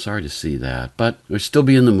late, so I'm sorry to see that. But we'll still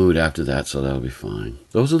be in the mood after that, so that'll be fine.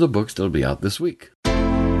 Those are the books that'll be out this week.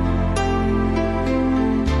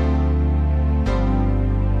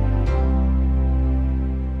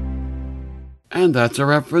 And that's a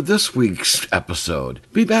wrap for this week's episode.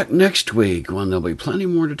 Be back next week when there'll be plenty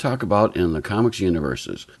more to talk about in the comics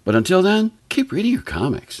universes. But until then, keep reading your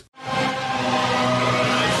comics.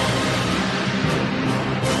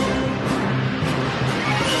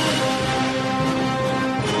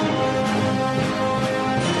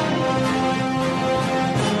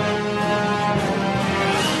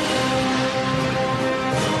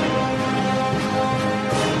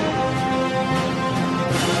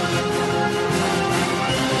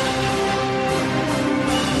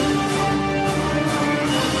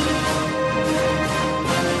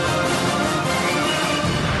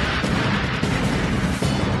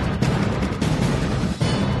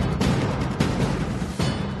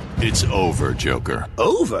 It's over, Joker.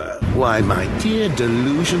 Over? Why, my dear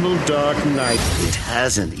delusional Dark Knight, it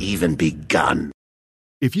hasn't even begun.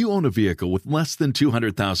 If you own a vehicle with less than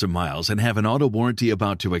 200,000 miles and have an auto warranty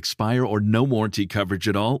about to expire or no warranty coverage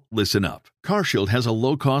at all, listen up. CarShield has a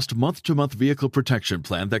low-cost month-to-month vehicle protection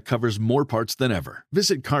plan that covers more parts than ever.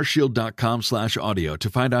 Visit carshield.com/audio to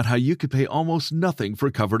find out how you could pay almost nothing for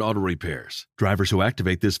covered auto repairs. Drivers who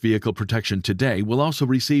activate this vehicle protection today will also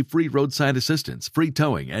receive free roadside assistance, free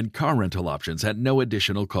towing, and car rental options at no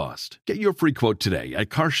additional cost. Get your free quote today at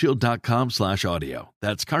carshield.com/audio.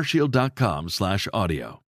 That's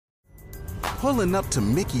carshield.com/audio. Pulling up to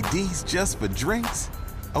Mickey D's just for drinks?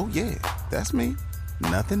 Oh yeah, that's me.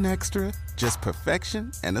 Nothing extra, just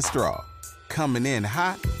perfection and a straw. Coming in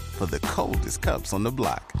hot for the coldest cups on the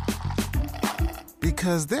block.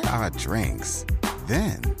 Because there are drinks.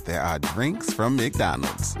 Then there are drinks from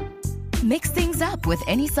McDonald's. Mix things up with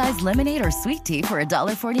any size lemonade or sweet tea for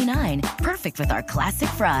 $1.49. Perfect with our classic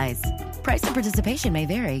fries. Price and participation may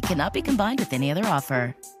vary. Cannot be combined with any other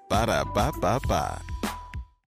offer. Ba-da-ba-ba-ba.